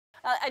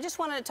I just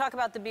wanted to talk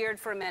about the beard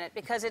for a minute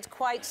because it's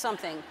quite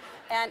something.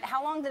 And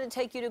how long did it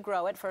take you to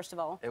grow it, first of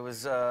all? It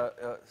was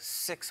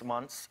 6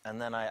 months,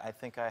 and then I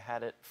think I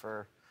had it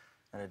for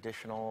an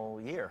additional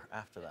year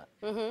after that.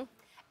 Mm-hmm.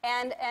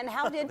 And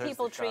how did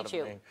people treat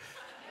you?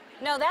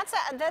 No,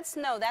 that's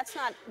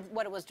not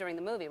what it was during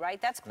the movie, right?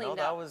 That's cleaned up.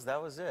 No,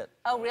 that was it.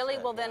 Oh, really?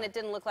 Well, then it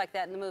didn't look like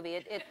that in the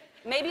movie.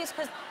 Maybe it's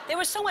because there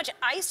was so much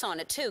ice on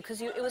it too,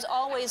 because it was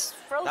always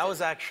frozen. That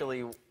was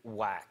actually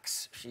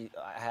wax.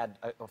 I had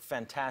a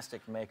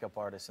fantastic makeup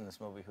artist in this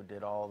movie who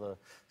did all the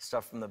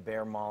stuff from the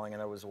bear mauling, and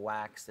there was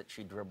wax that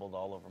she dribbled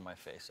all over my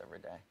face every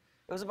day.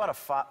 It was about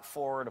a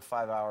 4 to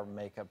 5 hour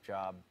makeup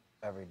job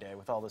every day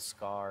with all the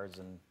scars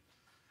and.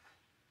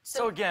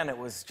 So again, it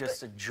was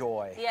just a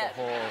joy. Yeah. The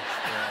whole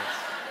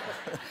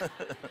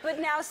experience. But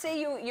now,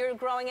 see, you're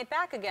growing it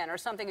back again or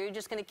something, or you're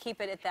just going to keep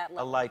it at that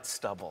level? A light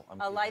stubble.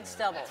 A light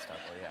stubble.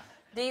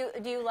 Yeah.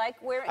 Do you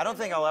like wearing? I don't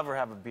think I'll ever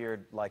have a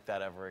beard like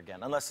that ever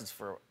again, unless it's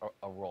for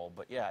a role.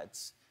 But yeah,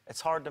 it's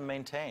hard to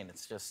maintain.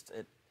 It's just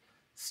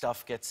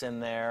stuff gets in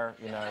there.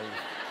 You know,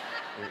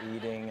 you're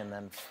eating, and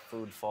then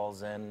food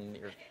falls in.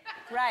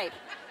 Right.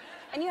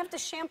 And you have to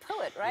shampoo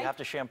it, right? You have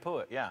to shampoo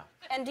it, yeah.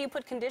 And do you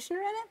put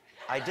conditioner in it?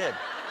 I did.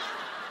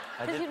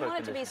 Because you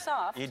want it to be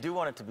soft. You do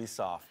want it to be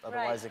soft,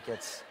 otherwise it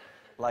gets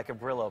like a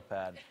Brillo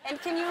pad.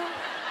 And can you?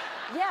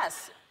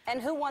 Yes.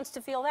 And who wants to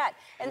feel that?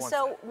 And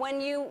so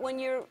when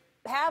you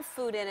have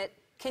food in it,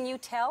 can you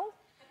tell?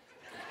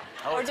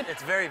 Oh,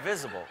 it's very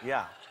visible,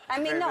 yeah. I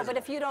mean, no, but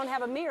if you don't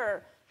have a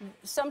mirror,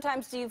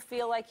 sometimes do you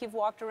feel like you've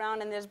walked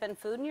around and there's been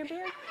food in your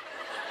beard?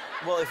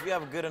 Well, if you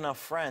have good enough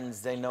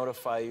friends, they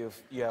notify you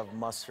if you have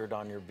mustard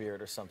on your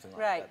beard or something like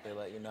that. They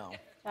let you know.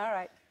 All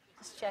right,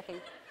 just checking.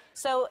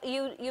 So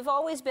you've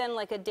always been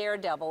like a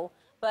daredevil,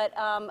 but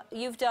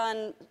you've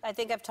done, I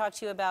think I've talked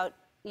to you about,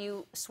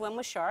 you swim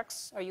with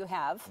sharks, or you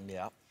have.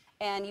 Yeah.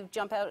 And you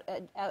jump out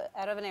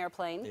of an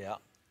airplane. Yeah.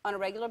 On a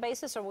regular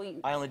basis, or will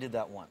you? I only did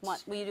that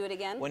once. Will you do it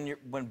again?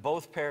 When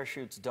both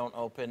parachutes don't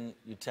open,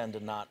 you tend to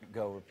not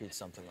go repeat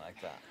something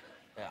like that.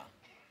 Yeah.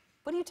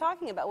 What are you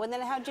talking about? Well, then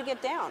how'd you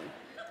get down?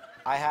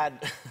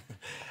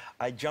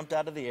 I jumped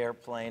out of the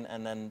airplane,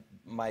 and then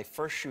my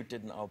first chute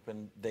didn't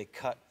open.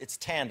 It's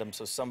tandem,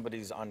 so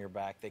somebody's on your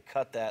back. They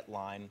cut that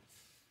line.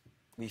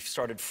 We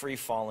started free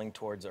falling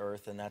towards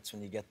Earth, and that's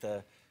when you get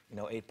the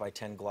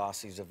 8x10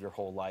 glossies of your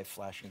whole life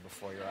flashing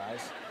before your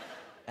eyes.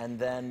 And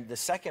then the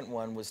second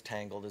one was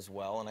tangled as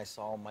well, and I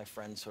saw my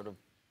friends sort of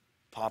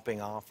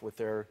popping off with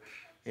their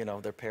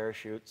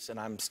parachutes, and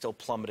I'm still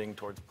plummeting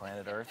towards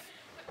planet Earth.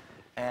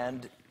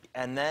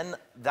 And then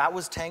that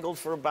was tangled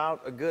for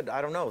about a good,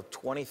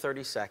 20,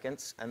 30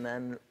 seconds. And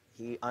then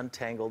he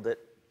untangled it.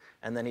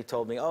 And then he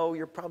told me, oh,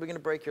 you're probably going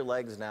to break your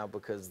legs now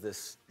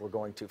because we're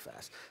going too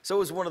fast. So it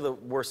was one of the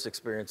worst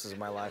experiences of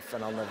my life,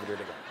 and I'll never do it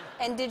again.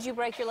 And did you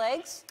break your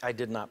legs? I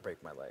did not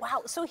break my legs.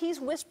 Wow, so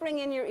he's whispering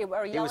in your ear,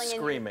 or yelling in your ear. He was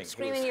screaming.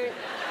 Screaming your... You're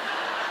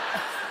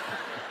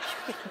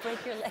going to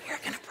break your legs. You're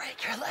going to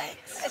break your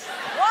legs.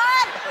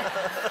 What?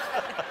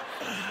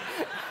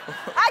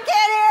 I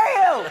can't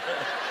hear you!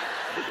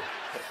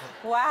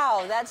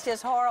 Wow, that's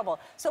just horrible.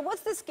 So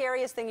what's the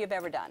scariest thing you've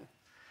ever done?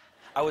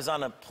 I was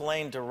on a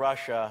plane to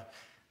Russia,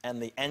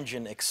 and the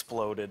engine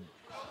exploded.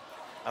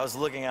 I was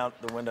looking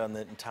out the window, and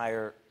the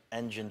entire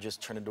engine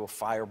just turned into a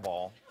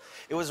fireball.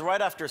 It was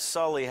right after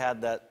Sully had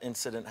that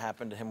incident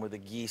happen to him where the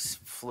geese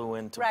flew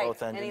into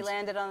both engines. And he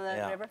landed on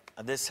the river?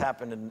 This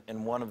happened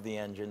in one of the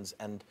engines,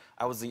 and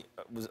I was the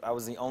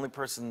only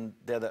person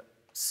there that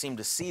seemed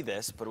to see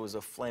this, but it was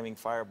a flaming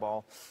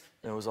fireball,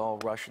 and it was all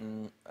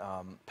Russian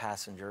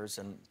passengers,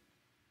 and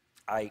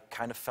I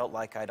kind of felt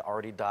like I'd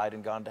already died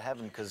and gone to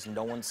heaven because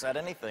no one said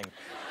anything.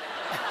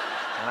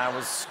 And I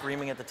was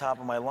screaming at the top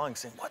of my lungs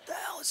saying, what the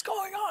hell is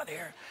going on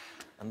here?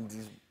 And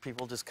these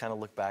people just kind of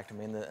looked back to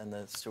me, and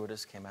the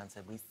stewardess came out and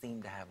said, we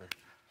seem to have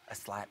a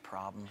slight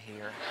problem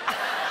here.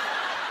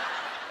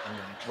 And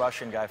the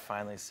Russian guy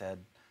finally said,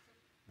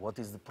 what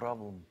is the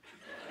problem?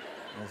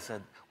 And I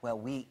said, well,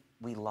 we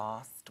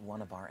lost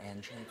one of our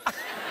engines.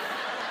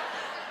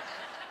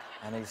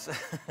 And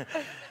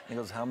he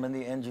goes, how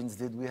many engines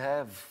did we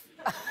have?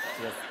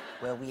 He goes,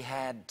 well, we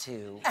had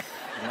 2.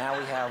 Now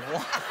we have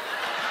 1.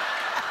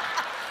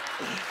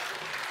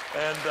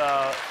 And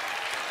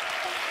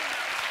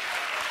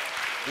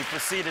he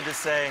proceeded to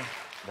say,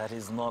 that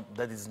is not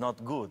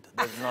good.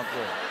 That is not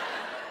good.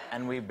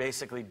 And we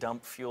basically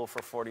dumped fuel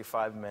for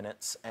 45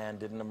 minutes and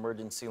did an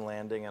emergency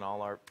landing, and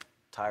all our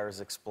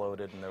tires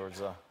exploded, and there was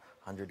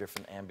 100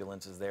 different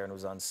ambulances there, and it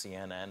was on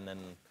CNN,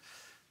 and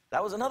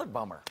that was another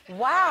bummer.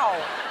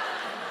 Wow.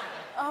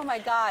 Oh, my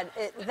God.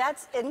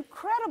 That's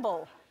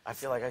incredible. I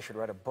feel like I should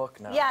write a book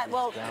now. Yeah,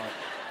 well,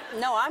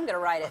 no, I'm going to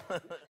write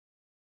it.